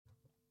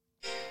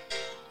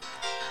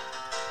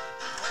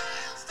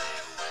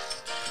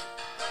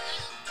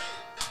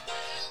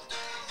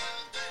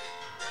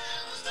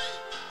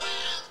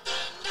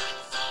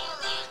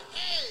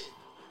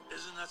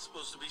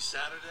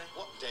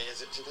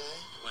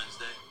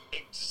Wednesday.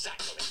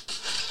 Exactly.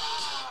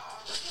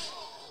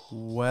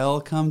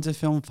 Welcome to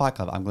Film Fight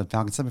Club. I'm Glenn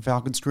Falcon, Simon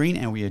Falcon Screen,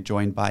 and we are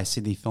joined by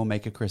Sydney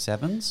filmmaker Chris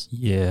Evans.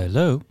 Yeah,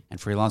 hello. And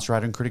freelance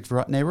writer and critic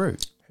Virat Nehru.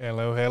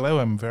 Hello, hello.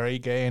 I'm very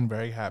gay and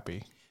very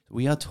happy.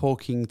 We are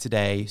talking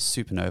today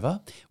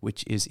Supernova,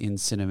 which is in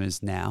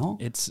cinemas now.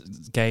 It's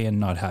gay and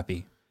not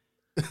happy.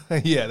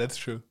 Yeah, that's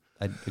true.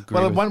 I agree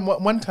Well,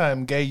 with- one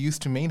time gay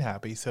used to mean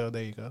happy, so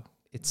there you go.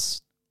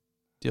 It's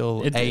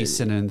still It- a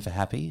synonym for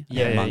happy,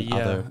 Yeah, among yeah.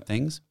 other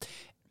things.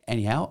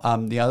 Anyhow,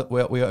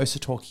 we're also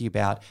talking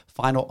about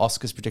final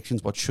Oscars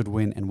predictions, what should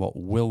win and what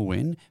will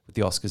win with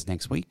the Oscars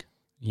next week.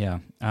 Yeah,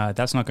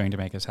 that's not going to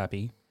make us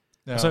happy.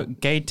 No. So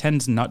gay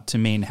tends not to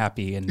mean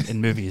happy in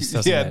movies,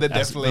 doesn't Yeah, it? that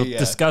As definitely, We'll yeah.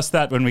 discuss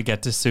that when we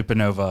get to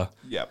Supernova.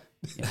 Yep.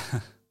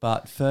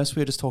 But first,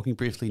 we're just talking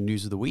briefly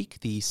news of the week.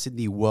 The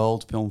Sydney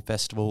World Film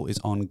Festival is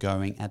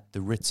ongoing at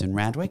the Ritz in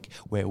Randwick,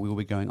 where we will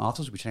be going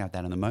afterwards. We'll be checking out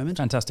that in a moment.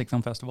 Fantastic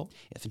Film Festival.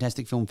 A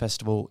Fantastic Film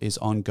Festival is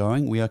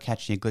ongoing. We are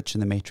catching a glitch in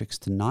the Matrix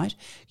tonight.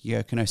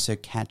 You can also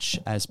catch,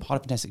 as part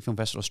of Fantastic Film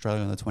Festival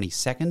Australia on the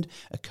 22nd,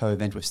 a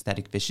co-event with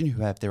Static Vision,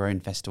 who have their own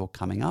festival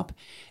coming up.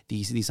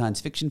 The Sydney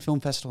Science Fiction Film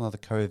Festival, another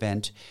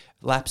co-event,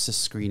 Lapsus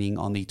screening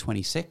on the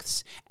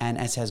 26th. And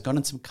as has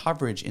gotten some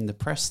coverage in the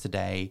press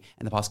today,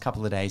 in the past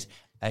couple of days,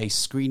 a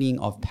screening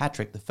of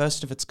Patrick, the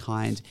first of its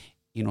kind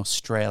in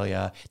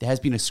Australia. There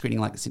has been a screening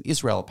like this in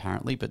Israel,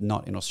 apparently, but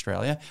not in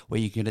Australia, where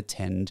you can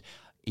attend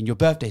in your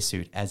birthday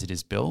suit, as it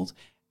is billed.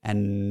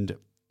 And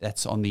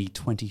that's on the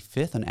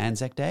 25th, on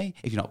Anzac Day,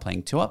 if you're not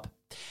playing Two Up.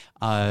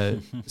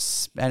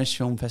 Spanish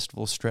Film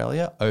Festival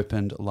Australia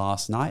opened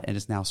last night and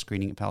is now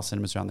screening at Palace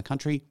Cinemas around the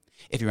country.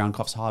 If you're around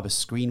Coffs Harbour,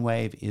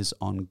 Screenwave is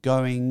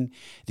ongoing.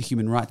 The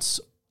Human Rights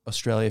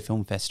Australia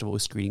Film Festival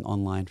is screening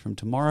online from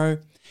tomorrow.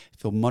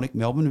 Filmonic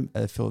Melbourne,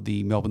 for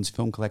the Melbourne's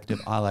Film Collective,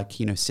 a la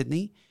Kino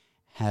Sydney,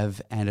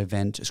 have an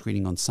event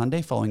screening on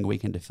Sunday following a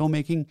weekend of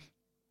filmmaking.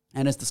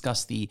 And as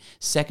discussed, the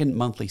second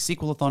monthly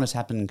sequelathon is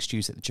happening next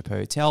Tuesday at the Chippo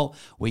Hotel,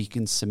 where you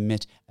can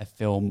submit a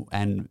film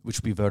and which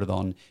will be voted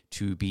on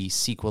to be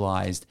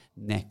sequelized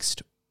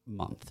next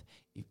month.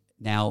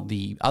 Now,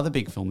 the other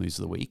big film news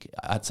of the week,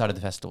 outside of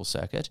the festival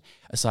circuit,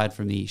 aside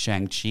from the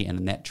Shang-Chi and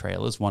Annette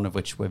trailers, one of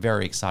which we're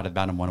very excited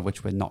about and one of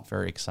which we're not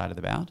very excited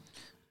about.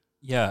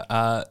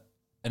 Yeah,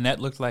 Annette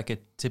looked like a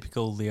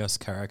typical Leos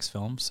Carax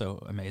film,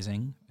 so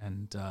amazing.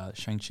 And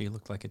Shang-Chi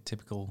looked like a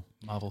typical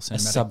Marvel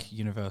Cinematic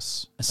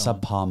Universe A film.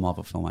 subpar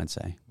Marvel film, I'd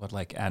say. What,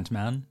 like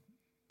Ant-Man?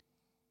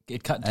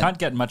 It can't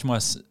get much more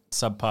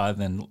subpar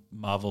than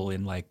Marvel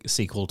in like a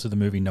sequel to the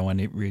movie no one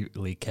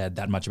really cared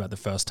that much about the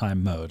first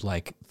time mode,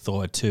 like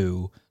Thor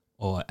 2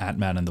 or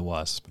Ant-Man and the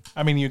Wasp.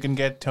 I mean, you can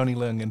get Tony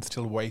Leung and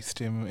still waste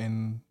him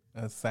in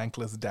a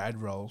thankless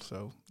dad role,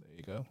 so there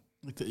you go.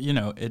 You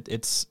know,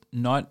 it's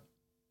not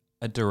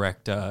a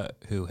director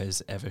who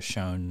has ever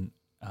shown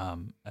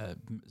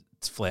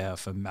its flair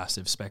for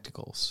massive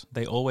spectacles.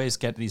 They always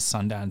get these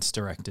Sundance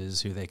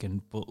directors who they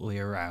can bully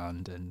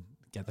around and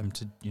get them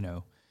to, you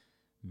know,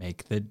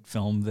 make the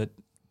film that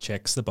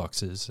checks the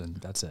boxes, and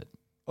that's it.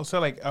 Also,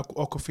 like,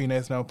 Awkwafina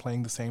is now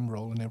playing the same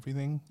role and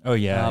everything. Oh,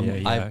 yeah,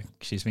 I-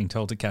 She's being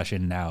told to cash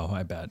in now,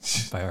 I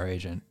bet, by our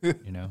agent.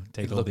 You know,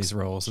 take all these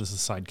roles as a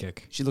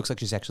sidekick. She looks like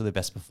she's actually the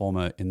best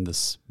performer in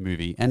this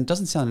movie and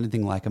doesn't sound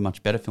anything like a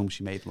much better film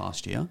she made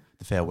last year,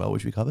 The Farewell,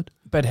 which we covered.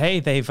 But hey,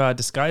 they've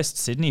disguised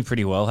Sydney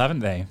pretty well, haven't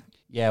they?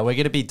 Yeah, we're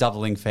going to be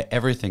doubling for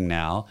everything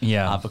now.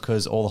 Yeah.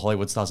 Because all the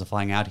Hollywood stars are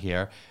flying out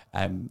here,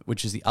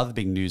 which is the other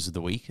big news of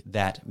the week,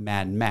 that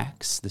Mad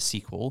Max, the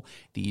sequel,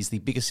 is the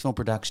biggest film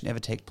production ever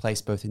take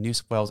place both in New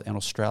South Wales and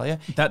Australia.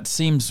 That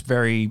seems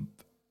very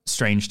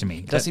strange to me.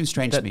 It does seem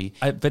strange to me.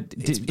 But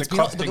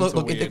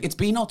It's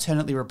been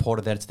alternately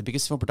reported that it's the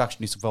biggest film production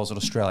in New South Wales and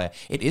Australia.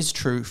 It is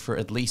true for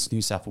at least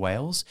New South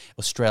Wales.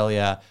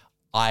 Australia,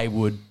 I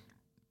would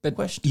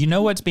question. you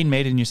know what's been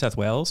made in New South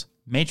Wales?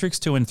 Matrix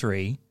 2 and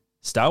 3,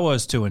 Star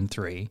Wars 2 and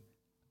 3,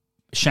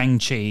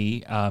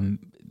 Shang-Chi,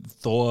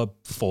 Thor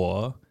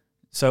 4.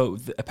 So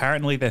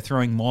apparently they're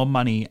throwing more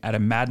money at a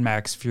Mad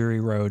Max Fury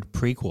Road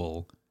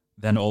prequel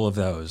than all of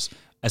those.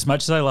 As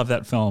much as I love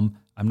that film,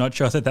 I'm not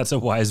sure that that's a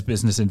wise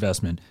business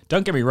investment.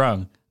 Don't get me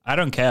wrong. I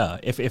don't care.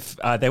 If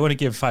they want to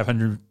give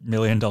 $500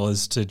 million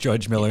to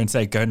George Miller and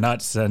say, go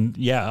nuts, then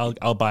yeah,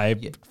 I'll buy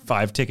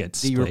 5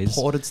 tickets, The please.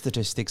 reported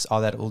statistics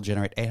are that it will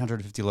generate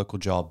 850 local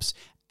jobs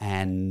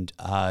and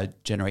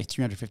generate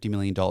 $350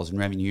 million in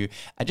revenue.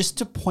 And just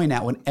to point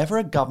out, whenever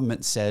a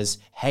government says,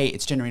 hey,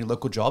 it's generating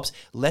local jobs,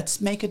 let's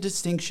make a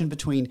distinction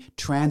between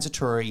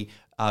transitory,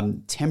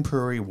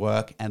 temporary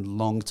work and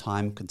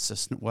long-time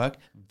consistent work.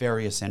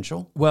 Very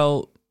essential.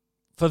 Well,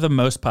 for the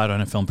most part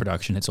on a film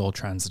production, it's all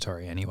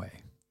transitory anyway.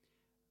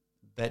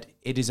 But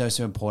it is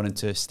also important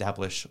to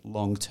establish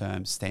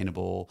long-term,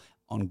 sustainable,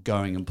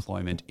 ongoing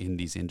employment in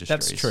these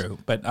industries. That's true.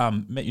 But,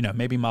 you know,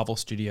 maybe Marvel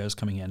Studios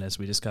coming in, as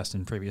we discussed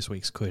in previous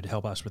weeks, could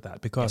help us with that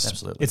because Yes,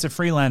 absolutely. it's a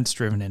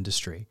freelance-driven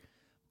industry.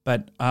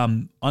 But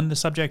on the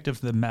subject of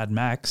the Mad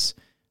Max,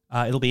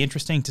 it'll be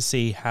interesting to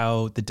see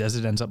how the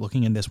desert ends up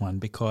looking in this one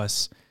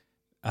because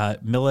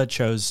Miller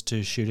chose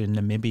to shoot in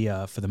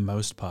Namibia for the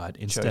most part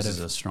Chose is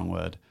a strong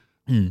word.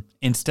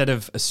 instead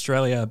of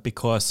Australia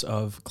because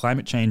of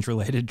climate change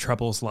related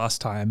troubles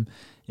last time.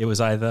 It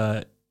was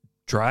either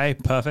dry,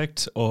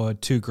 perfect, or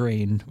too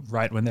green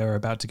right when they were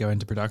about to go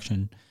into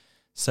production.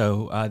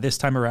 So this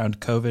time around,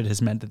 COVID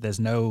has meant that there's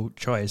no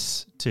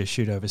choice to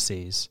shoot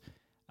overseas.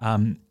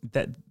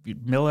 That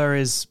Miller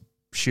is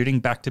shooting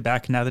back to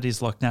back now that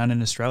he's locked down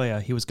in Australia.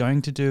 He was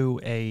going to do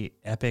a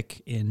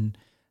epic in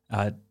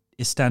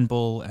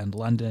Istanbul and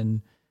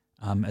London,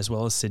 as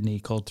well as Sydney,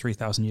 called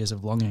 3,000 Years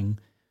of Longing.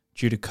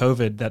 Due to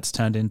COVID, that's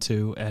turned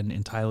into an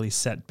entirely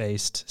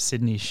set-based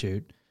Sydney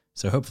shoot.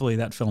 So hopefully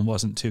that film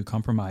wasn't too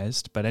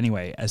compromised. But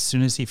anyway, as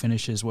soon as he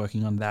finishes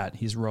working on that,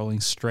 he's rolling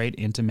straight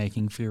into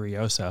making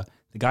Furiosa.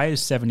 The guy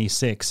is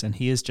 76 and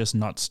he is just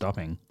not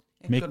stopping.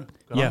 Good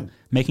on.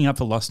 Making up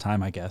for lost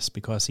time, I guess,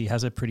 because he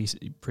has a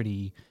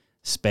pretty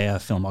spare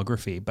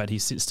filmography, but he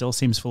still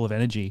seems full of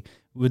energy.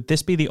 Would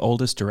this be the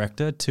oldest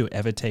director to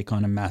ever take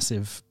on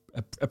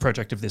a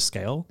project of this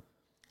scale?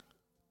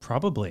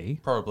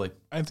 Probably.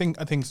 I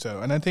think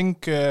so. And I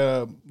think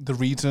the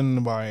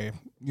reason why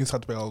New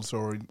South Wales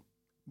or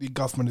the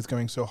government is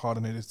going so hard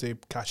on it is they're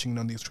cashing in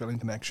on the Australian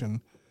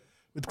connection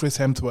with Chris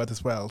Hemsworth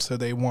as well. So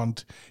they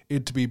want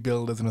it to be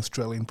billed as an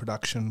Australian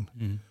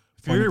production.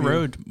 Fury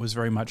Road was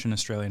very much an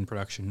Australian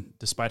production.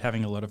 Despite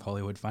having a lot of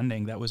Hollywood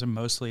funding, that was a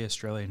mostly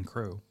Australian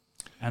crew.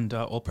 And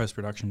all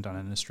post-production done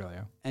in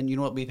Australia. And you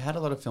know what? We've had a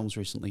lot of films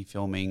recently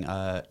filming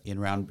in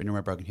around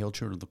Broken Hill.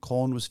 Children of the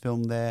Corn was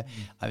filmed there.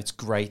 It's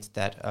great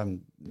that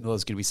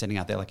Miller's going to be sending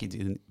out there like he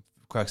did in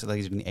Quirks in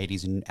the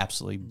 80s and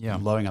absolutely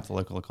blowing up the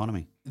local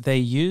economy. They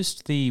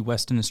used the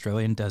Western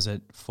Australian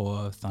desert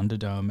for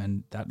Thunderdome,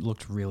 and that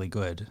looked really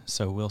good.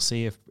 So we'll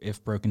see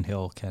if Broken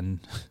Hill can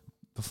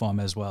perform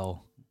as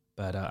well.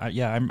 But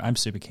I'm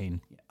super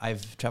keen.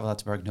 I've travelled out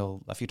to Broken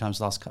Hill a few times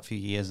the last few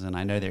years, and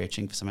I know they're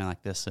itching for something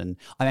like this. And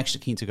I'm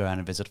actually keen to go out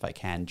and visit if I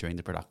can during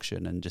the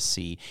production and just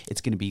see.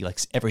 It's going to be like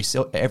every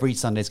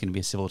Sunday is going to be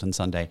a Civilton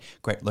Sunday.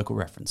 Great local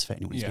reference for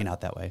anyone who's been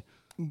out that way.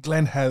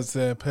 Glenn has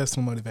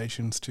personal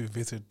motivations to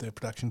visit the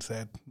production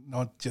set,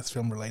 not just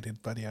film related,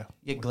 but yeah.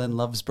 Yeah, Glenn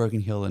loves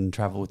Broken Hill and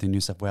travel within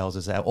New South Wales.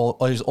 Is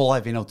all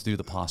I've been able to do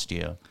the past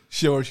year.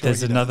 Sure.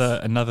 There's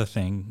another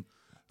thing.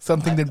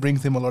 Something that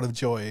brings him a lot of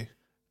joy,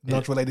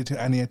 not related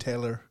to Anya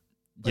Taylor.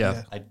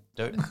 Yeah. I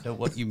don't know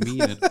what you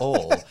mean at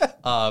all.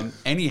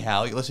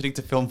 Anyhow, you're listening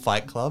to Film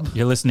Fight Club.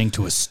 You're listening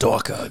to a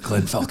stalker,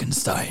 Glenn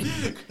Falkenstein.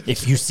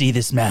 If you see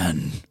this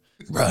man,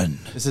 run.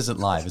 This isn't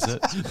live, is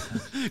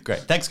it?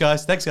 Great. Thanks,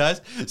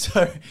 guys.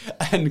 So,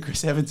 and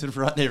Chris Evans and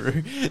Right there,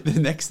 the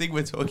next thing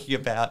we're talking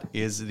about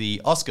is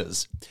the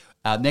Oscars.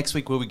 Next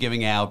week, we'll be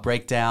giving our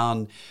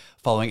breakdown,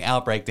 following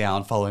watching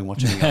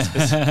the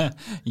Oscars.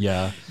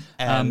 Yeah.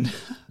 And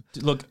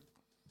look,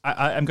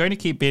 I'm going to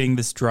keep beating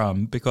this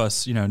drum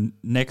because,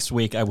 next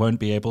week I won't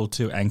be able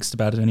to angst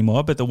about it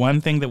anymore. But the one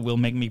thing that will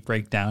make me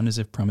break down is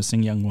if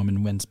Promising Young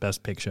Woman wins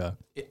Best Picture.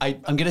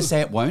 I'm going to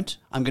say it won't.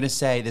 I'm going to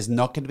say there's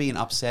not going to be an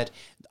upset.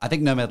 I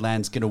think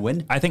Nomadland's going to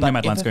win. I think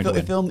Nomadland's going to win.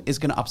 If the film is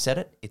going to upset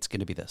it, it's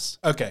going to be this.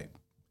 Okay.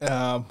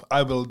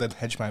 I will then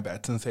hedge my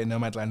bets and say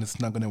Nomadland is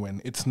not going to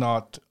win. It's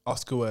not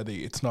Oscar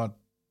worthy. It's not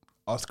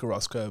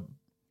Oscar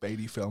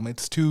Beatty film.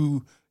 It's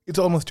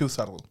almost too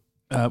subtle.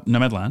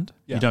 Nomadland.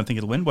 Yeah. You don't think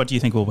it'll win? What do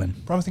you think will win?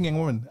 Promising Young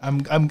Woman. I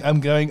don't think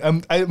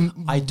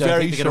very they're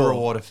going to sure.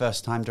 reward a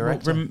first-time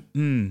director.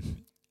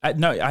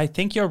 No, I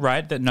think you're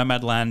right that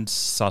Nomadland's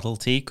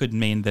subtlety could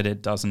mean that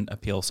it doesn't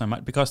appeal so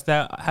much because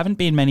there haven't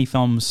been many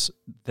films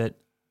that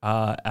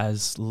are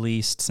as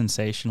least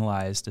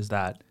sensationalized as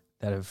that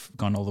have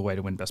gone all the way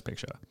to win Best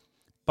Picture.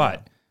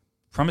 But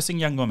Promising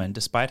Young Woman,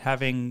 despite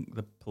having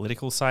the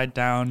political side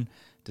down,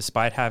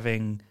 despite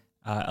having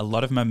a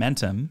lot of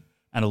momentum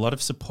and a lot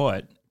of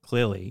support,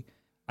 clearly,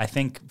 I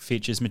think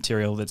features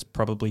material that's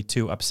probably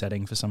too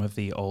upsetting for some of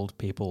the old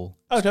people.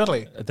 Oh,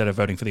 totally. That are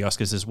voting for the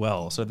Oscars as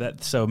well. So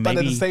maybe. But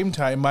at the same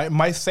time,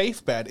 my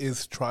safe bet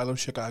is Trial of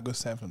Chicago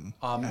 7.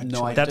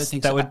 No, I don't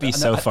think that so. would be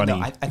so funny.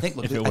 I think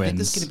if it wins. I think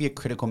there's going to be a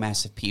critical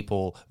mass of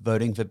people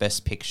voting for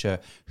Best Picture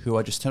who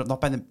are just not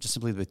by just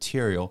simply the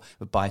material,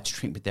 but by its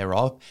treatment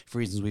thereof, for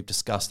reasons we've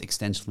discussed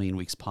extensively in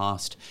weeks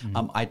past.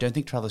 I don't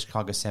think Trial of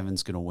Chicago 7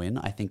 is going to win.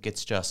 I think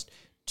it's just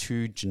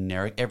too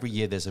generic. Every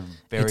year there's a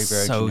very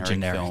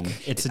generic film.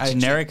 It's a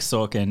generic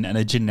Sorkin and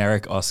a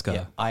generic Oscar.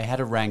 Yeah,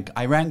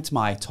 I ranked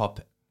my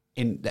top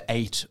in the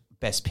 8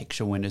 Best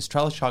Picture winners.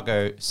 Trial of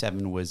Chicago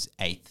 7 was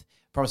 8th.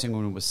 Promising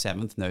Woman was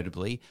 7th,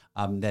 notably.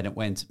 Then it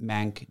went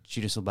Mank,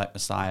 Judas and the Black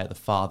Messiah, The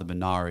Father,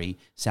 Minari,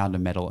 Sound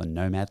of Metal, and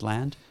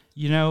Nomadland.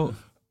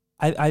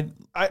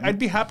 I'd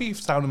be happy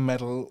if Sound of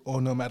Metal or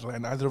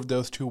Nomadland, either of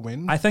those two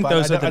win. I think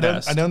those are the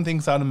best. I don't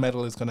think Sound of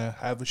Metal is going to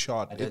have a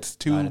shot. It's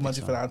too much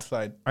of an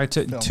outside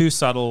film. Too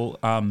subtle,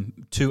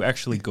 too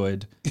actually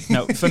good.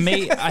 No, for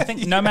me, I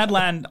think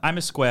Nomadland, I'm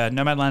a square.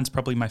 Nomadland's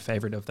probably my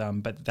favorite of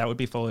them, but that would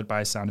be followed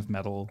by Sound of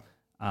Metal.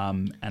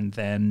 And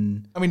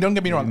then don't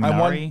get me wrong.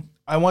 Minari.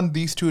 I want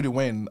these two to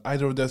win.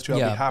 Either of those two, I'll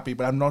Yeah. be happy,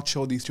 but I'm not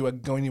sure these two are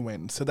going to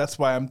win. So that's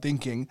why I'm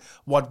thinking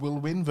what will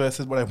win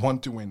versus what I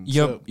want to win.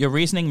 Your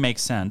reasoning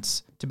makes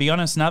sense. To be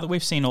honest, now that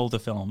we've seen all the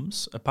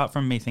films, apart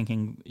from me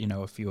thinking,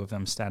 a few of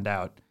them stand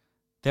out,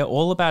 they're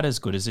all about as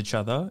good as each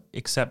other,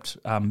 except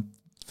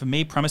for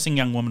me, Promising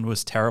Young Woman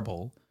was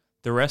terrible.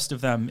 The rest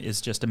of them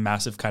is just a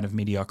massive kind of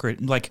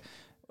mediocrity. Like,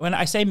 when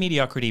I say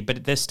mediocrity,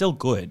 but they're still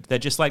good. They're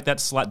just like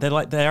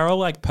that. They're all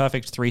like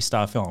perfect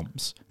 3-star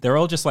films. They're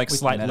all just like With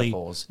slightly.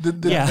 metaphors.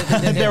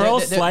 They're all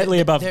slightly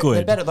above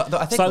good, better,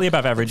 I think slightly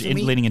above average, for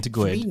me- leaning into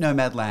For me, good.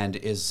 Nomadland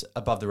is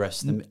above the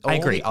rest of them. I All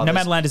agree. the others-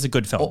 Nomadland is a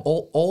good film.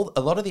 A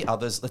lot of the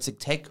others, let's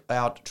take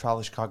out Trial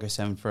of Chicago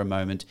 7 for a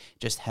moment,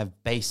 just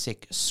have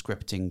basic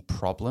scripting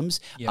problems.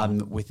 Yeah.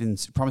 Within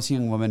Promising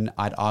Young Woman,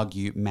 I'd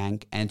argue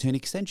Mank, and to an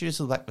extent Judas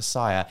and the Black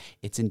Messiah,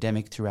 it's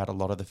endemic throughout a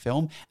lot of the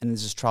film. And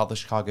there's this Trial of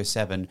Chicago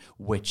 7,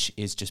 which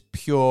is just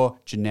pure,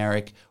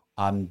 generic,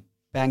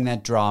 bang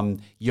that drum,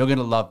 you're going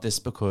to love this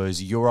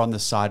because you're on the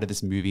side of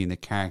this movie and the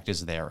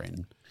characters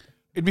therein.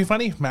 It'd be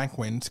funny if Mank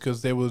wins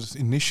because there was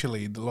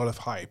initially a lot of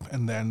hype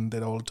and then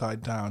that all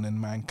died down and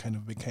Mank kind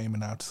of became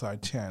an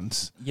outside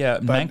chance. Yeah,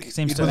 But Mank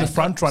seems it to. was a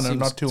front runner Seems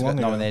not too to long get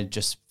ago. nominated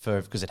just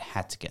because it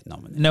had to get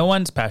nominated. No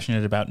one's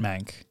passionate about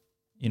Mank.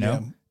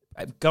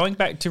 Going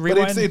back to But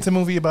rewind, it's a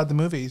movie about the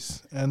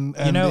movies and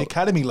know- the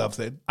Academy loves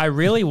it. I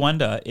really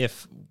wonder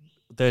if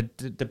the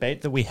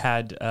debate that we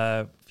had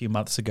a few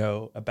months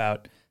ago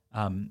about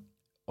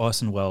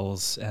Orson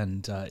Welles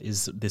and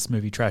is this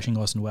movie trashing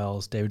Orson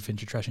Welles, David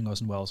Fincher trashing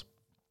Orson Welles.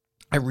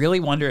 I really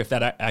wonder if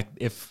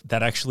that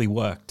actually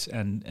worked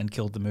and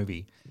killed the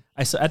movie.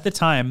 At the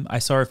time, I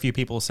saw a few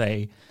people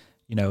say,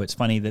 it's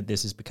funny that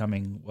this is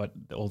becoming what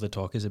all the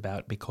talk is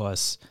about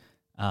because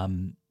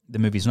the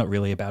movie's not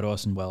really about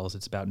Orson Welles,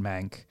 it's about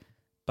Mank.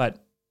 But,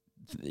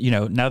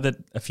 now that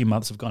a few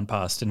months have gone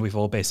past and we've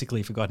all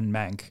basically forgotten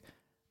Mank,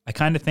 I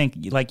kind of think,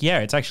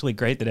 it's actually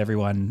great that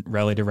everyone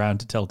rallied around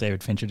to tell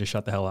David Fincher to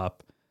shut the hell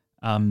up.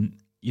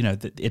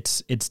 That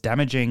it's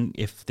damaging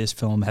if this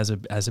film has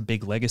a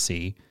big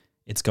legacy.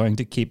 It's going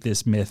to keep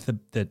this myth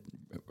that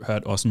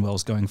hurt Orson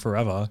Welles going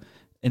forever.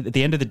 And at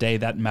the end of the day,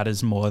 that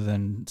matters more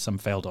than some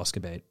failed Oscar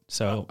bait.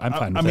 So I'm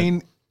fine with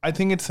it. I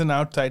think it's an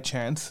outside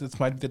chance. This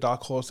might be the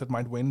dark horse that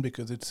might win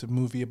because it's a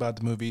movie about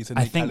the movies and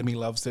the Academy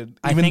loves it,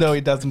 even though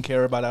it doesn't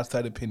care about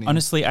outside opinion.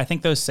 Honestly, I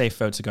think those safe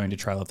votes are going to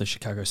Trial of the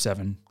Chicago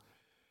 7.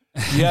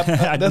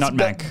 Yeah, Not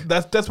Mank.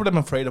 That's what I'm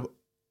afraid of.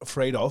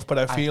 But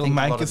I feel think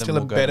Mank lot is of still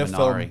them a will go to better film.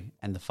 Minari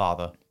and The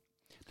Father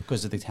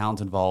because of the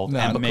talent involved. No,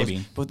 and because,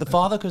 maybe. But The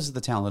Father because of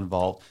the talent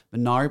involved.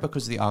 Minari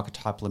because of the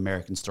archetypal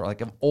American story. Like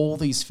of all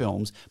these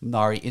films,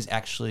 Minari is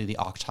actually the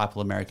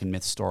archetypal American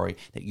myth story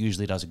that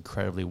usually does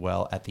incredibly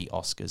well at the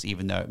Oscars,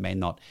 even though it may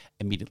not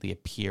immediately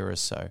appear as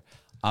so.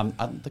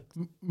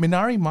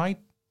 Minari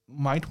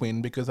might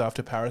win because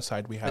after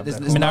Parasite we have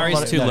that.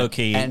 Minari's too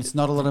low-key. And it's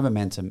not a lot of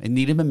momentum. It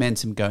needed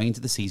momentum going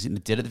into the season.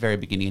 It did at the very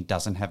beginning. It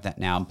doesn't have that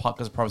now. And part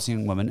because of Promising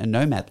Young Woman and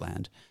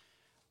Nomadland.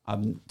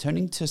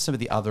 Turning to some of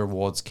the other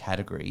awards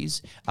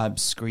categories,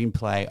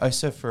 screenplay.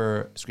 Also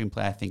for screenplay,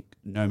 I think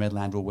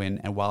Nomadland will win.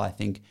 And while I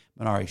think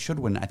Minari should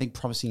win, I think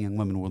Promising Young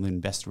Woman will win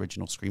Best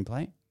Original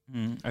Screenplay.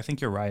 I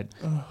think you're right.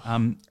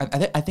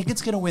 I think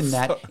it's going to win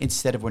that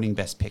instead of winning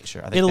Best Picture.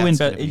 I think It'll win.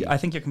 that's gonna be- I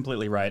think you're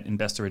completely right in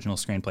Best Original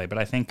Screenplay, but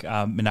I think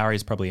Minari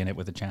is probably in it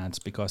with a chance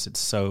because it's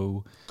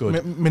so good.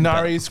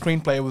 Minari's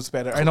screenplay was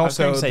better, and I was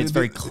also going to say it's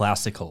very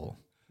classical.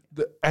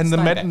 the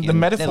Steinbeck.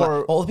 metaphor. They're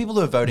like- all the people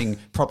who are voting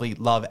probably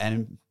love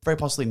and very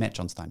possibly met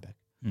John Steinbeck.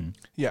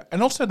 Yeah,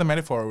 and also the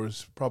metaphor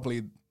was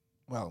probably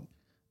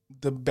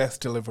the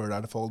best delivered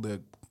out of all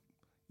the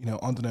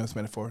on the nose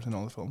metaphors in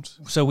all the films.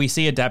 So we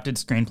see adapted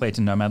screenplay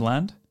to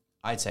Nomadland.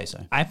 I'd say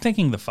so. I'm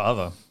thinking The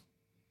Father.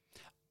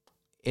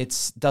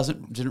 It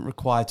didn't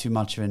require too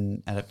much of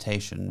an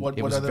adaptation. What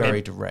it was other-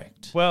 very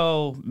direct.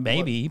 Well,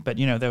 maybe, but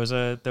there was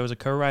a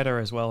co-writer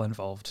as well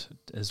involved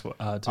as to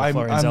I'm-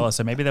 Florian Zeller,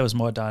 so maybe there was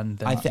more done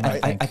than I think.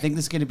 think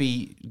it's going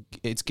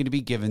to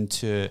be given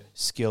to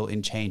skill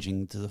in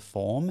changing to the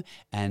form,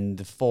 and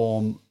the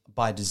form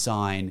by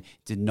design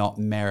did not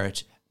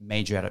merit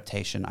major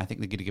adaptation. I think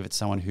they're going to give it to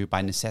someone who,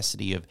 by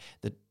necessity of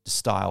the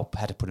style,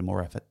 had to put in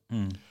more effort.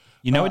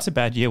 It's a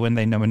bad year when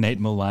they nominate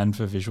Mulan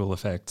for visual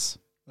effects.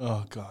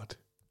 Oh God.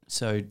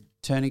 So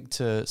turning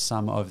to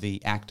some of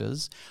the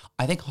actors,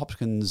 I think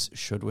Hopkins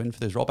should win for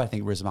this role, but I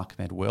think Riz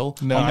Ahmed will.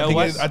 No, You know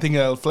what? I think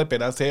I'll flip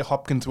it. I'll say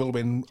Hopkins will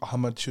win.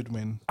 Ahmed should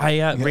win.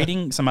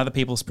 Reading some other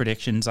people's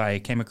predictions, I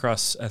came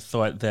across a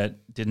thought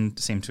that didn't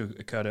seem to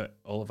occur to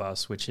all of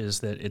us, which is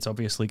that it's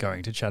obviously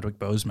going to Chadwick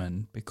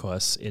Boseman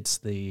because it's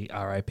the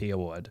RIP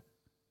award.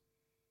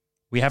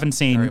 We haven't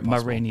seen Very possible.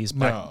 Ma Rainey's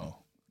Black. No.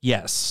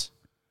 Yes.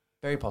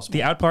 Very possible.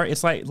 The outpour,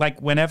 it's like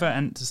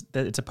whenever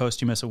it's a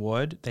posthumous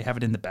award, they have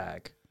it in the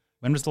bag.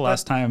 When was the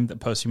last time that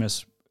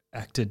posthumous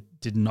actor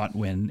did not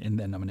win in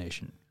their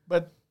nomination?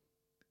 But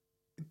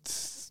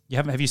it's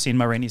Have you seen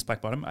Ma Rainey's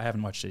Black Bottom? I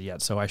haven't watched it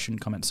yet, so I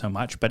shouldn't comment so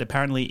much. But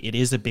apparently it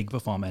is a big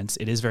performance.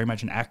 It is very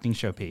much an acting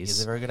showpiece.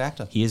 He's a very good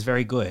actor. He is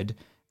very good,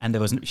 and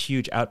there was a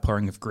huge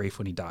outpouring of grief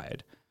when he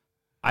died.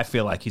 I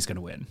feel like he's going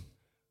to win.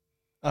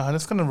 And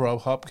it's going to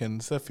Rob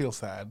Hopkins. I feel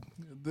sad.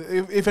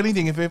 If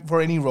anything,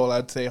 for any role,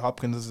 I'd say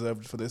Hopkins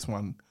deserved for this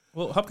one.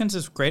 Well, Hopkins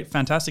is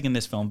fantastic in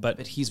this film,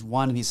 but he's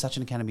won and he's such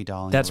an Academy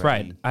darling. That's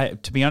already.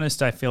 right. To be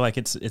honest, I feel like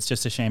it's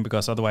just a shame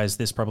because otherwise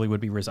this probably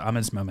would be Riz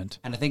Ahmed's moment.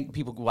 And I think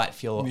people might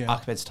feel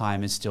Ahmed's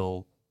time is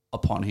still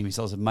upon him. He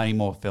still has many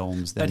more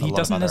films than But a he lot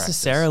doesn't of other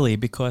necessarily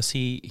because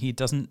he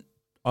doesn't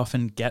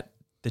often get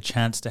the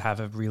chance to have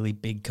a really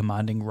big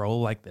commanding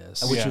role like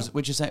this.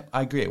 Which is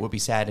I agree. It would be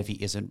sad if he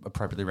isn't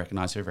appropriately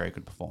recognized for a very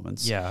good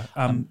performance. Yeah.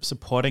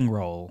 Supporting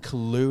role.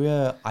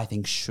 Kaluuya, I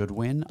think, should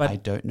win. But I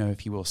don't know if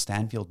he will.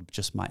 Stanfield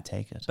just might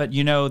take it. But,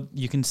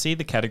 you can see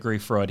the category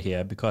fraud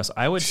here because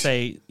I would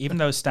say even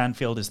though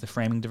Stanfield is the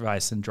framing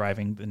device and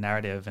driving the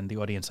narrative and the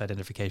audience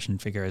identification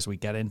figure as we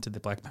get into the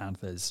Black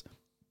Panthers,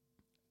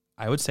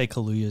 I would say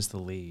Kaluuya is the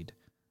lead.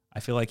 I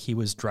feel like he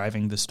was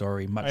driving the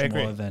story much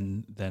more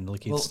than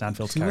Lakeith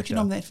Stanfield's who character. would you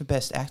nominate for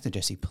Best Actor?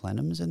 Jesse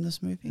Plemons in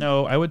this movie?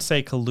 No, I would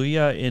say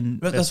Kaluuya in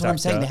But Best that's what I'm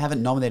saying. Actor. They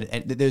haven't nominated.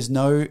 And there's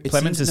no. It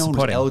Plemons seems is no one was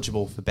supporting.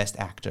 eligible for Best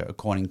Actor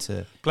according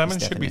to Clemens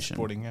this should be definition.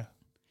 supporting, yeah.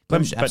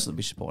 Clemens should But absolutely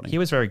be supporting. He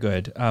was very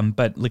good.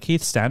 But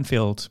Lakeith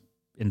Stanfield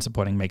in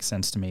supporting makes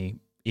sense to me,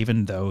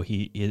 even though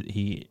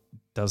he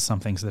does some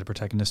things that a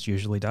protagonist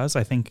usually does.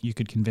 I think you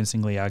could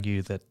convincingly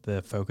argue that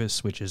the focus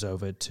switches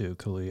over to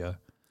Kaluuya.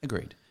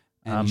 Agreed.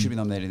 And he should be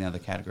nominated in the other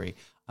category.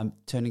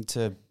 Turning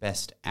to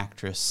Best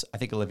Actress, I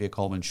think Olivia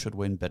Colman should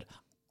win, but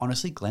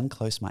honestly, Glenn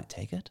Close might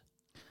take it.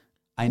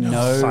 I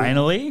know.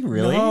 Finally?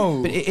 Really?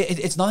 No. But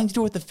it's nothing to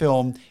do with the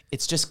film.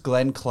 It's just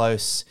Glenn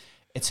Close.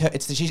 It's Hillbilly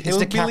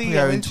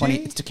DiCaprio in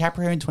energy? It's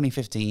DiCaprio in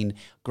 2015.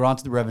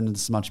 Granted, The Revenant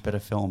is a much better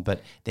film,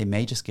 but they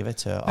may just give it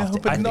to her after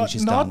No, but everything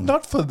she's not done.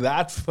 not for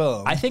that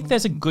film. I think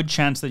there's a good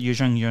chance that Yoo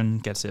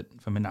Jung-yoon gets it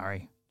for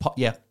Minari.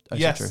 Yeah,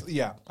 that's yes, true.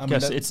 yeah. I mean,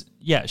 Because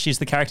she's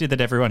the character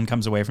that everyone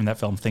comes away from that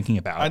film thinking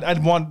about.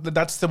 I'd want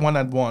that's the one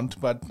I'd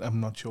want, but I'm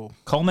not sure.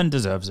 Coleman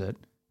deserves it.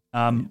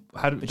 But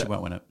she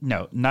won't win it.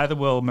 No, neither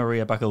will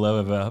Maria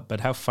Bakalova,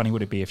 but how funny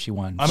would it be if she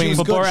won? I mean,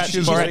 for good. Borat,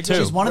 She's Borat very good. too.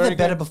 She's one of Very the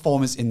better good.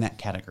 performers in that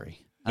category.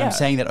 Yeah. I'm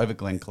saying that over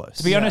Glenn Close.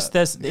 To be honest,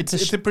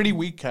 It's a pretty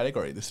weak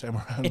category this time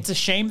around. It's a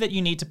shame that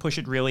you need to push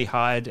it really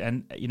hard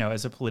and,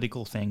 as a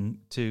political thing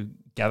to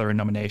gather a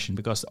nomination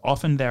because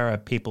often there are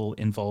people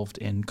involved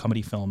in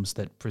comedy films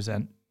that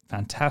present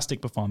fantastic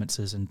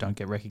performances and don't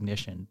get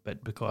recognition.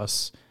 But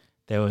because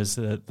there was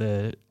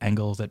the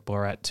angle that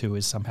Borat 2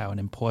 is somehow an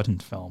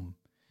important film,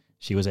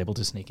 she was able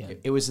to sneak in.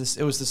 It was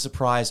the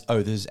surprise.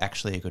 Oh, this is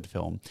actually a good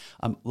film.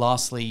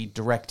 Lastly,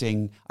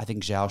 directing. I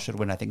think Zhao should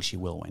win. I think she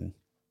will win.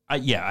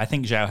 I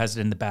think Zhao has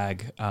it in the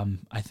bag.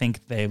 I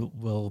think they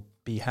will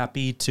be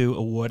happy to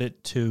award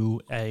it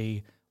to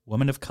a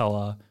woman of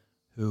color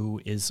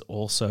who is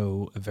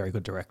also a very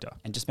good director.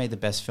 And just made the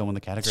best film in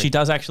the category. She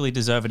does actually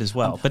deserve it as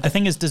well. But the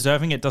thing is,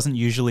 deserving it doesn't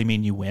usually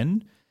mean you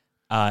win.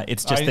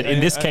 It's just that in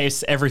this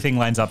case, everything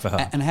lines up for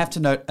her. And I have to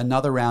note,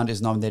 another round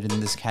is nominated in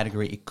this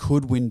category. It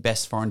could win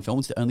Best Foreign Film.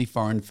 It's the only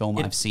foreign film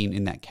I've seen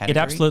in that category.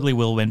 It absolutely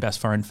will win Best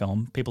Foreign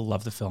Film. People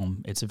love the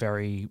film. It's a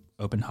very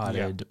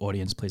open-hearted,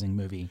 audience-pleasing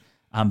movie.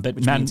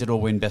 Which means it'll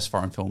win Best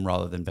Foreign Film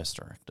rather than Best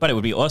Director. But it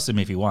would be awesome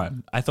if he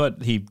won. I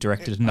thought he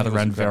directed another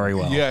round very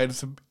well. Yeah,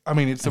 it's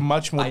a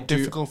much more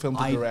difficult film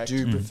to direct. I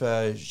do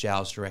prefer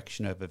Zhao's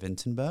direction over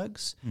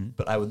Vinterberg's,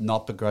 but I would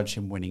not begrudge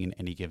him winning in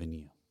any given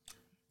year.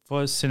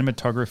 For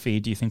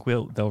cinematography, do you think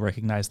they'll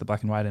recognize the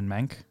black and white in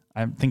Mank?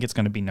 I think it's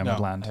going to be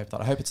Nomadland. I hope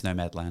not. I hope it's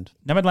Nomadland.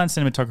 Nomadland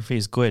cinematography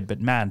is good, but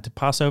man, to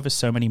pass over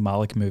so many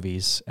Malik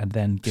movies and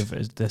then give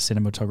the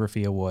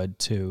cinematography award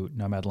to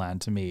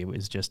Nomadland, to me,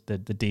 is just the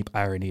deep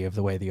irony of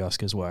the way the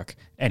Oscars work.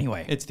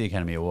 Anyway. It's the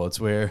Academy Awards.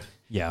 We'll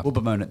Yeah.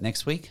 bemoan it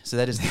next week. So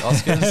that is the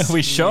Oscars.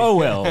 We sure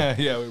will.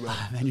 Yeah, we will.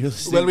 Man, you're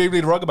listening. Well, we'll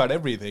be wrong about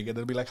everything, and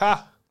it'll be like,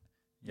 ha!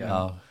 Yeah.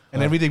 Oh,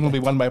 And everything will be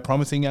won by a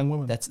promising young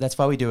woman. that's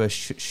why we do a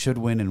should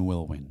win and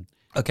will win.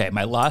 Okay,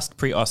 my last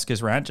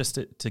pre-Oscars rant, just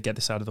to get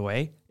this out of the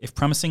way. If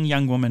Promising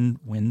Young Woman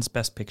wins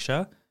Best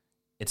Picture,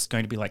 it's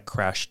going to be like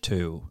Crash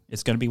 2.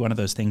 It's going to be one of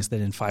those things that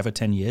in 5 or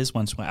 10 years,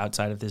 once we're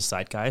outside of this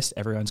zeitgeist,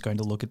 everyone's going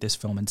to look at this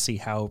film and see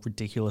how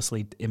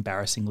ridiculously,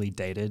 embarrassingly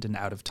dated and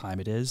out of time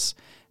it is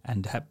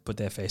and put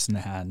their face in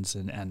their hands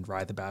and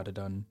writhe about it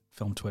on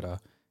film Twitter.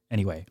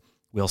 Anyway,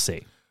 we'll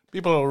see.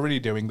 People are already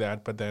doing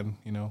that, but then,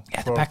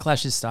 Yeah, the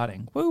backlash is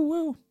starting. Woo,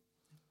 woo.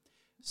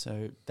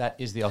 So that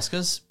is the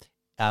Oscars.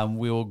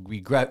 We'll be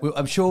great.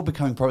 I'm sure we'll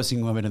becoming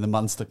Promising Women in the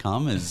months to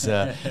come as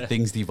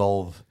things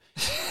devolve.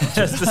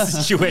 As the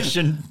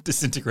situation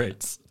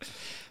disintegrates.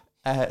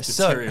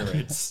 So,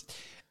 Deteriorates.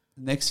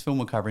 next film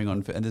we're covering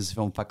on, and this is a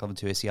film Fight Club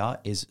 2 SER,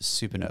 is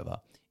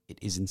Supernova. It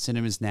is in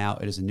cinemas now.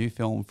 It is a new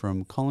film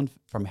from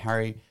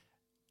Harry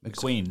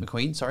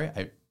McQueen. Sorry,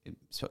 Harry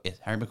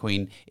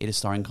McQueen. It is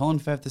starring Colin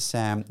Firth as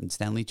Sam and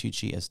Stanley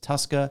Tucci as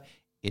Tusker.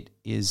 It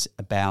is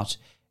about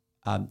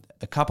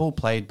a couple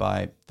played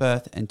by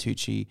Firth and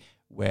Tucci,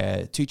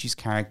 where Tucci's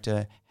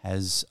character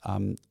has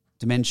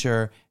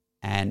dementia,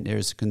 and there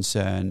is a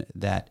concern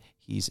that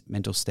his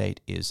mental state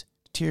is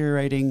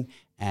deteriorating,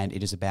 and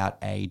it is about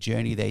a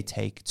journey they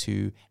take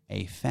to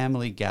a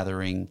family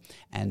gathering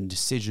and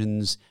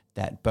decisions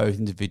that both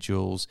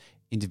individuals,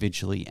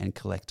 individually and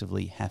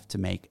collectively, have to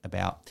make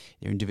about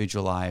their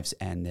individual lives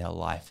and their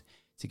life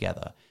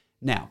together.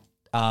 Now,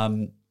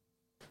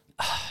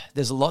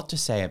 there's a lot to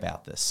say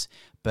about this,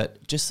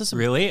 but just as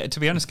Really? To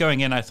be honest, going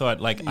in, I thought,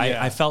 like,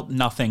 Yeah. I felt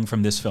nothing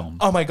from this film.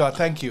 Oh my God,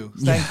 thank you.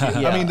 Thank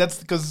you. Yeah. I mean, that's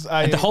because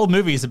And the whole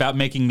movie is about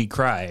making me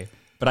cry,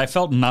 but I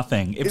felt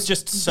nothing. It's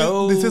just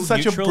so This is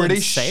such a neutral and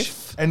British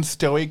safe. and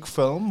stoic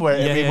film where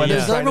Yeah, everyone yeah, is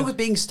There's nothing trying wrong to... with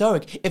being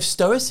stoic. If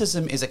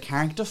stoicism is a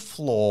character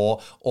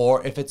flaw,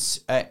 or if it's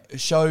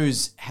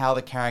shows how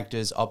the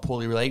characters are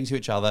poorly relating to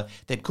each other,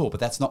 then cool. But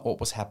that's not what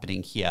was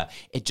happening here.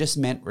 It just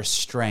meant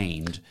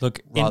restrained,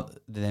 Look, rather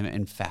than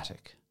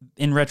emphatic.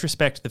 In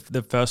retrospect,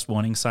 the first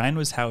warning sign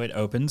was how it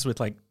opens with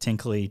like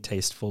tinkly,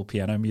 tasteful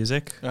piano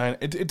music.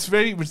 It's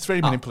very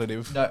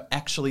manipulative. No,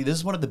 actually, this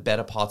is one of the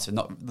better parts of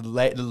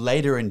the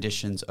later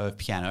editions of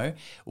piano,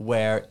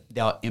 where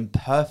they are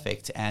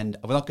imperfect, and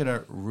we're not going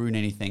to ruin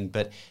anything,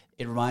 but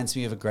it reminds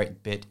me of a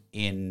great bit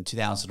in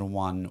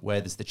 2001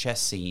 where there's the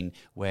chess scene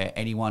where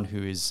anyone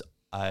who is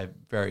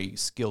very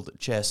skilled at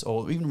chess,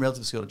 or even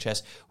relatively skilled at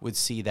chess, would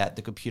see that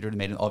the computer had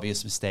made an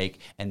obvious mistake,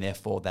 and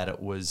therefore that it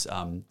was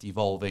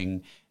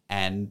devolving.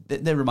 And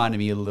they reminded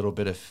me a little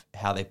bit of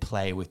how they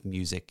play with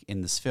music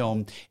in this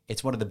film.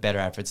 It's one of the better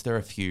efforts. There are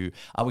a few.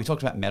 We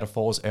talked about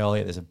metaphors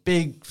earlier. There's a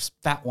big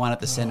fat one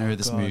at the center of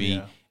this movie,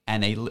 yeah.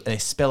 and they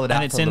spell it out.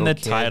 And it's for a in the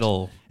little kid.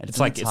 title. And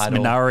It's like in it's the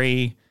title.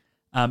 Minari.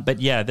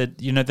 But yeah,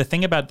 the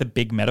thing about the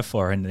big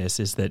metaphor in this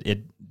is that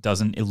it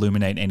doesn't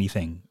illuminate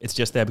anything. It's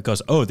just there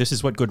because, oh, this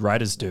is what good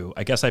writers do.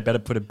 I guess I better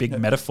put a big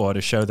metaphor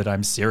to show that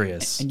I'm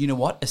serious. And you know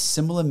what? A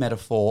similar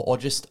metaphor or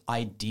just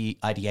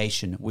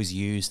ideation was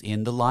used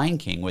in The Lion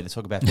King, where they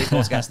talk about big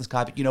walls, gas in the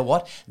sky. But you know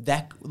what?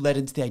 That led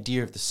into the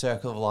idea of the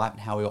circle of life and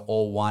how we're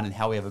all one and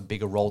how we have a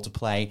bigger role to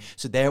play.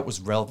 So there it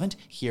was relevant.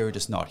 Here it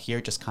is not. Here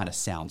it just kind of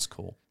sounds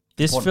cool.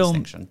 This Important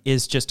film distinction.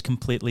 is just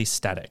completely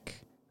static.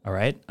 All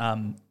right.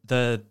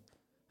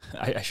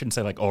 I shouldn't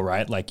say like all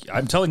right. Like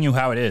I'm telling you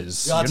how it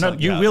is. Yeah,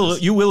 that's You not-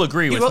 will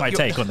agree with will- my you-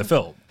 take on the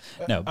film.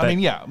 No, but, I mean,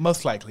 yeah,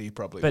 most likely you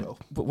probably will.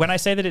 but when I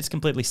say that it's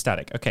completely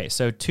static, okay.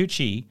 So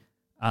Tucci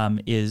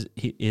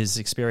is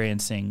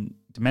experiencing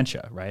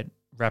dementia, right?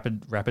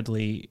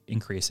 Rapidly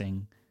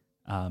increasing,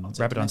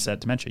 rapid onset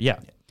dementia. Yeah,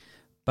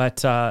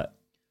 but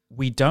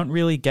we don't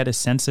really get a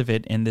sense of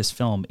it in this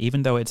film,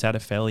 even though it's at a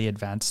fairly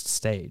advanced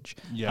stage.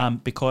 Yeah.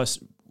 Because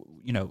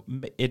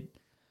it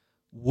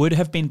would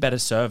have been better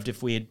served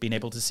if we had been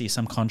able to see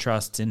some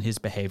contrasts in his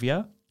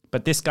behavior.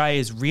 But this guy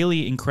is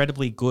really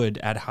incredibly good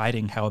at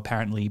hiding how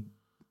apparently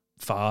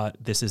far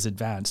this is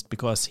advanced,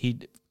 because he,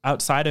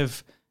 outside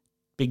of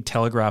big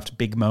telegraphed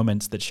big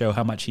moments that show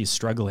how much he's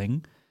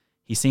struggling,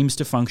 he seems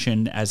to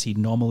function as he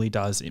normally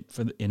does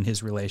in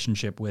his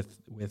relationship with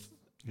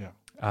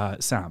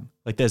Sam.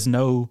 Like there's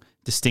no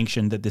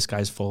distinction that this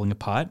guy's falling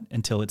apart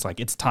until it's like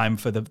it's time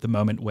for the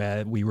moment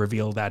where we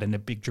reveal that in a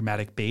big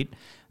dramatic beat.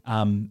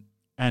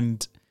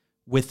 And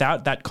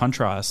without that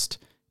contrast,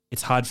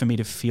 it's hard for me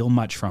to feel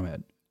much from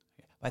it.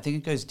 I think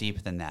it goes deeper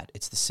than that.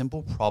 It's the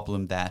simple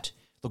problem that,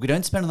 look, we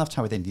don't spend enough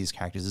time with any of these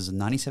characters. This is a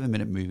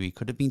 97-minute movie.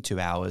 Could have been 2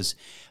 hours.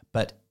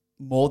 But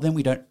more than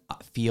we don't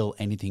feel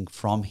anything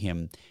from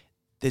him,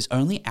 there's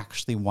only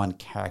actually one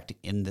character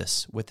in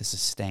this with a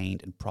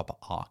sustained and proper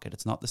arc, and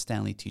it's not the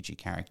Stanley Tucci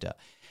character.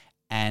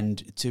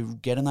 And to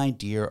get an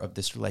idea of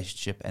this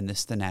relationship and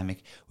this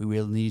dynamic, we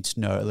really need to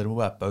know a little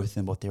about both of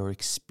them, what they were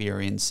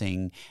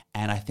experiencing.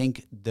 And I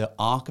think the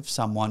arc of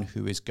someone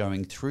who is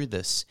going through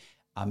this,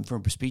 from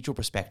a procedural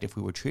perspective,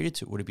 we were treated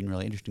to, it would have been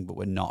really interesting, but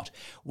we're not.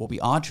 What we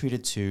are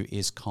treated to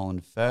is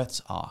Colin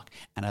Firth's arc.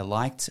 And I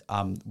liked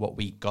what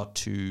we got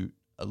to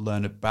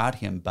learn about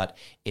him, but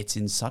it's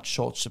in such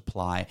short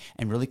supply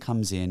and really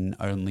comes in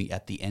only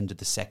at the end of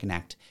the second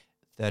act,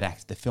 third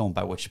act of the film,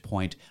 by which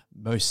point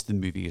most of the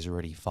movie is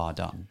already far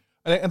done.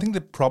 I think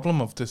the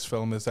problem of this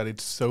film is that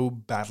it's so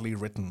badly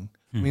written.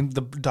 I mean,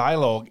 the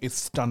dialogue is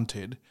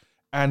stunted,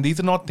 and these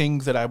are not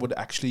things that I would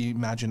actually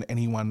imagine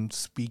anyone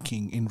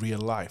speaking in real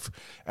life.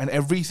 And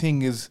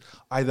everything is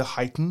either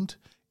heightened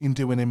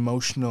into an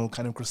emotional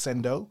kind of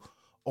crescendo,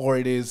 or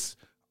it is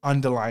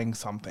underlying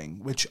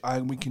something, which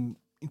we can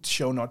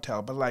show not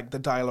tell, but like the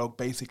dialogue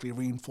basically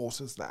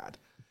reinforces that.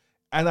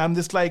 And I'm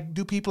just like,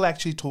 do people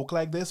actually talk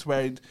like this,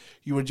 where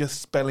you were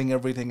just spelling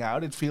everything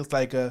out? It feels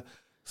like a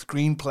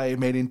screenplay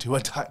made into a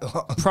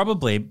dialogue.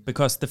 Probably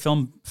because the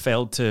film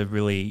failed to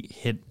really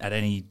hit at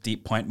any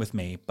deep point with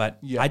me. But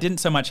Yeah. I didn't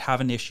so much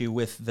have an issue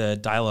with the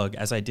dialogue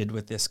as I did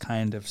with this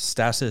kind of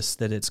stasis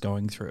that it's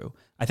going through.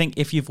 I think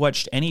if you've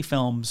watched any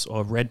films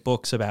or read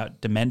books about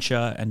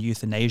dementia and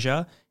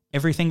euthanasia,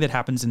 everything that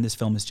happens in this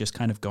film is just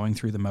kind of going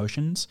through the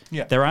motions.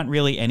 Yeah. There aren't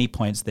really any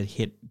points that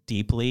hit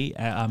deeply,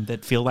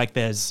 that feel like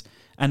there's...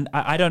 And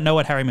I don't know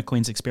what Harry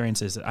McQueen's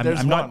experience is.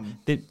 I'm not...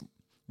 one.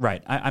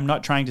 Right. I'm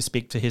not trying to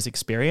speak to his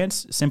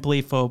experience,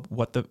 simply for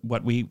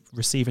what we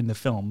receive in the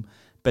film.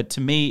 But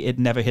to me, it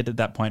never hit at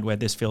that point where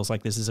this feels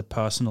like this is a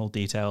personal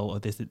detail, or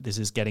this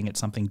is getting at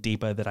something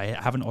deeper that I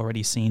haven't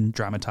already seen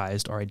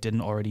dramatized, or I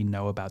didn't already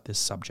know about this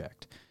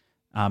subject.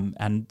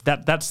 And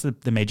that's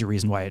the major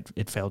reason why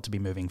it failed to be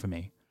moving for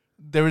me.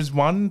 There is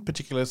one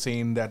particular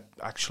scene that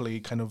actually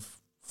kind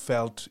of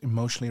felt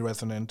emotionally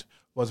resonant,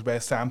 was where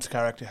Sam's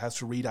character has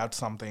to read out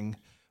something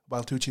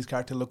while Tucci's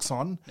character looks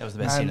on. That was the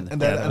best scene in the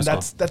film. And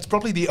that's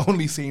probably the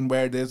only scene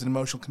where there's an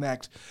emotional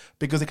connect,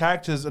 because the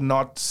characters are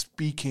not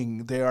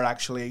speaking, they are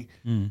actually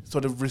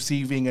sort of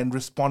receiving and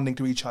responding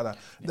to each other.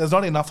 There's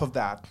not enough of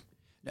that.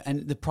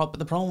 And the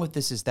problem with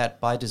this is that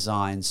by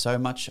design, so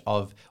much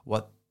of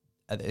what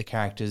the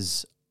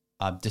characters'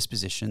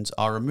 dispositions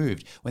are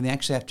removed. When they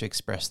actually have to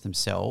express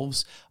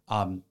themselves,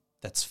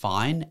 that's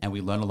fine, and we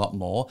learn a lot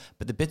more.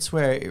 But the bits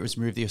where it was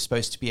removed, you're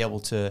supposed to be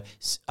able to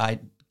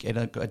get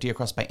an idea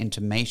across by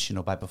intonation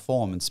or by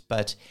performance.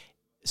 But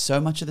so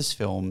much of this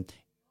film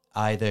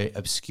either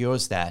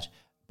obscures that,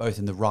 both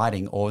in the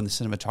writing or in the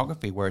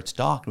cinematography, where it's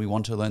dark and we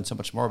want to learn so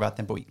much more about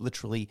them, but we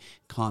literally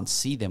can't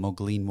see them or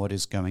glean what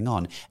is going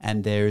on.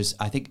 And there's,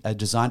 I think, a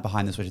design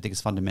behind this which I think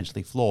is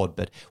fundamentally flawed,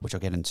 but which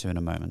I'll get into in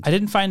a moment. I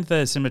didn't find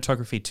the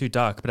cinematography too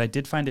dark, but I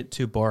did find it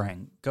too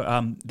boring.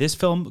 This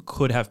film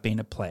could have been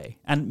a play.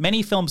 And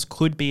many films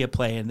could be a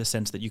play in the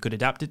sense that you could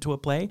adapt it to a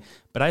play,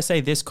 but I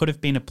say this could have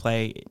been a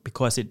play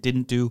because it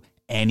didn't do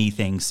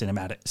anything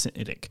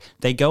cinematic.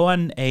 They go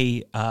on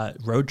a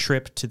road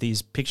trip to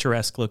these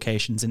picturesque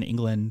locations in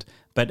England,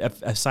 but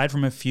aside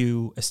from a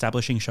few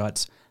establishing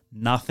shots,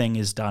 nothing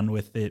is done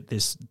with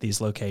these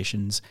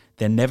locations.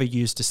 They're never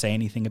used to say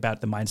anything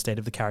about the mind state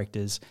of the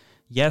characters.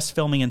 Yes,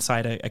 filming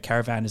inside a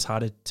caravan is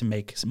harder to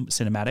make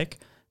cinematic,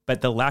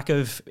 but the lack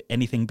of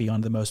anything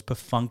beyond the most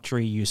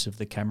perfunctory use of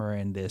the camera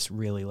in this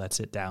really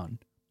lets it down.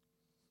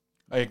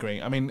 I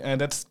agree. I mean,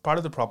 and that's part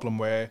of the problem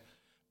where,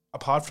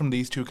 apart from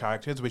these two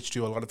characters, which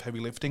do a lot of heavy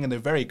lifting, and they're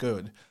very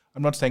good.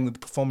 I'm not saying that the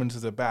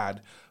performances are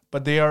bad,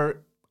 but they are,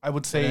 I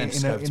would say,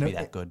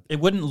 that good. It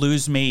wouldn't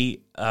lose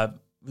me. It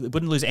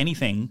wouldn't lose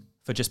anything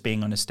for just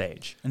being on a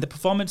stage. And the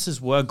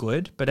performances were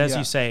good, but as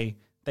you say,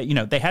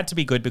 that they had to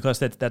be good because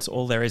that's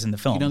all there is in the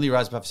film. You can only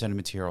rise above certain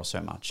material so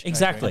much.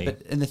 Exactly.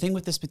 And the thing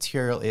with this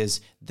material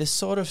is this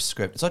sort of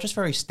script, it's not just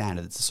very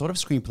standard. It's the sort of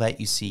screenplay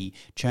you see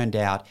churned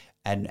out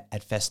and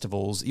at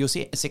festivals. You'll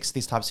see 6 of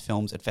these types of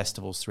films at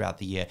festivals throughout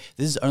the year.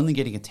 This is only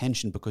getting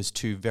attention because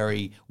 2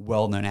 very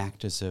well-known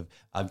actors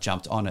have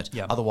jumped on it.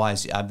 Yep.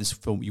 Otherwise, this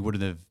film, you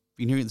wouldn't have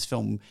been hearing this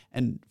film,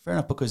 and fair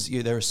enough, because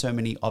there are so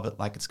many of it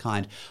like its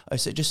kind.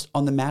 So just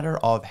on the matter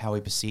of how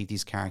we perceive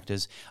these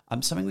characters,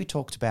 something we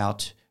talked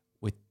about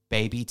with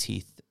Baby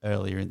Teeth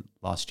earlier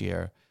last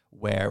year,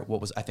 where what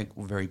was, I think,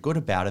 very good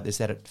about it is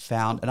that it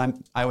found,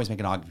 and I always make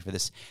an argument for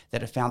this,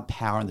 that it found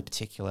power in the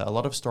particular. A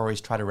lot of stories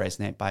try to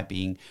resonate by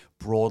being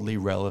broadly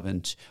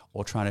relevant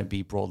or trying to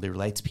be broadly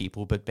relate to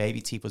people, but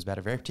Baby Teeth was about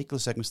a very particular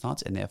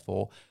circumstance and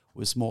therefore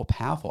was more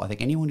powerful. I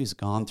think anyone who's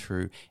gone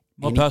through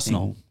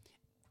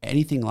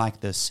anything like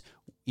this,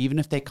 even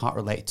if they can't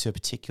relate to a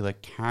particular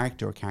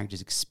character or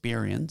character's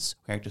experience,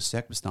 character's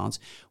circumstance,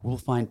 will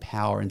find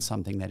power in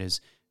something that is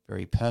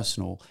very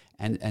personal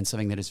and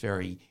something that is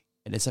very...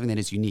 And it's something that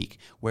is unique,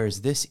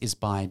 whereas this is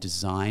by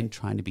design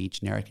trying to be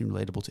generic and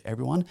relatable to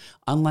everyone,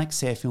 unlike,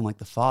 say, a film like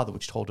The Father,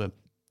 which told a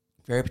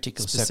very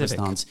particular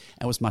circumstance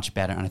and was much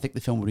better. And I think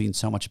the film would have been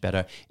so much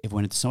better if it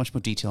went into so much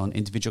more detail on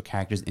individual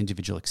characters,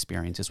 individual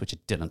experiences, which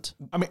it didn't.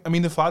 I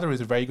mean, The Father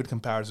is a very good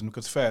comparison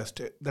because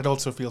first, that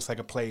also feels like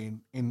a play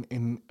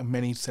in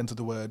many sense of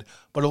the word,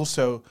 but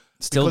also...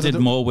 Still did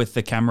more with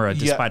the camera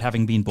despite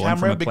having been born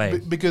from a play.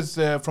 Because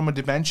from a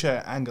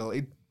dementia angle,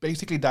 it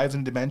basically dives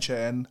into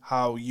dementia and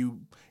how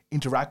you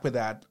interact with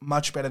that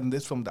much better than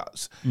this film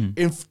does.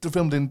 If the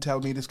film didn't tell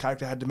me this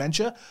character had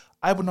dementia,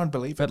 I would not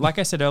believe it. But like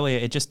I said earlier,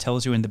 it just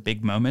tells you in the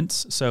big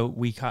moments. So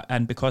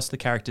and because the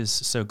character's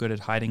so good at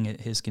hiding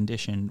his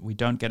condition, we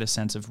don't get a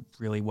sense of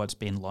really what's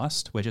been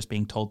lost. We're just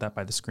being told that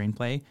by the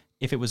screenplay.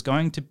 If it was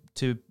going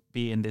to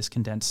be in this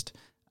condensed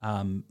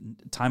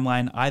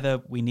timeline,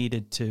 either we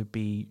needed to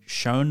be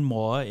shown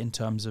more in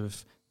terms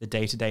of the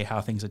day-to-day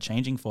how things are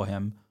changing for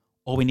him,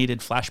 or we needed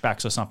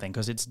flashbacks or something,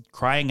 because it's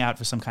crying out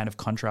for some kind of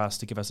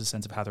contrast to give us a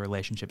sense of how the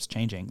relationship's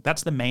changing.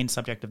 That's the main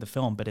subject of the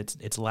film, but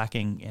it's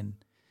lacking in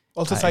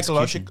also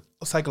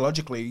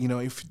psychologically.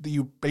 If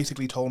you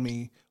basically told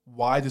me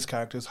why this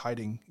character is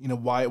hiding,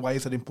 why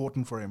is it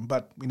important for him,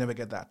 but we never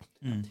get that.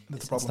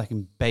 That's the problem.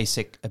 It's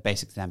like a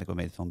basic dynamic what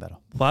made the film better.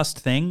 Last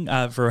thing,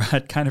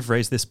 Virat kind of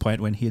raised this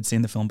point when he had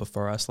seen the film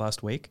before us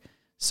last week.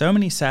 So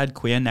many sad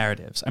queer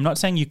narratives. I'm not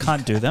saying you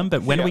can't do them,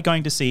 but when are we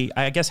going to see,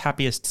 I guess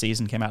Happiest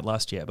Season came out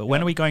last year, but when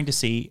are we going to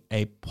see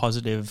a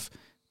positive,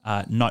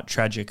 not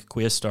tragic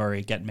queer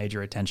story get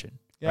major attention,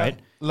 right?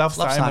 Love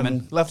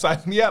Simon.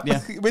 Yeah.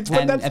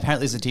 And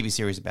apparently there's a TV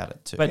series about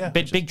it too. But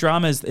big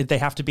dramas, they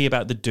have to be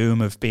about the doom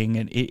of being,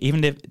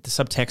 even if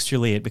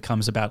subtextually it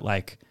becomes about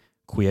like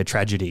queer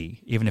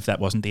tragedy, even if that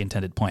wasn't the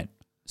intended point.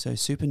 So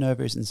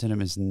Supernova is in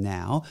cinemas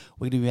now.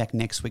 We're going to be back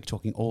next week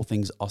talking all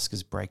things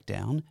Oscars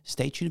breakdown.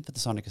 Stay tuned for The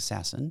Sonic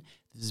Assassin.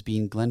 This has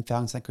been Glenn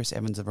Falkenstein, Chris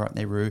Evans of Virat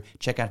Nehru.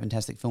 Check out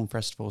Fantastic Film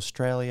Festival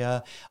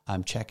Australia.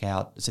 Check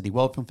out Sydney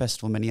World Film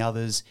Festival, many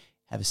others.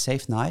 Have a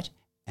safe night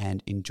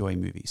and enjoy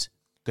movies.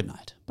 Good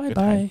night.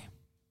 Bye-bye.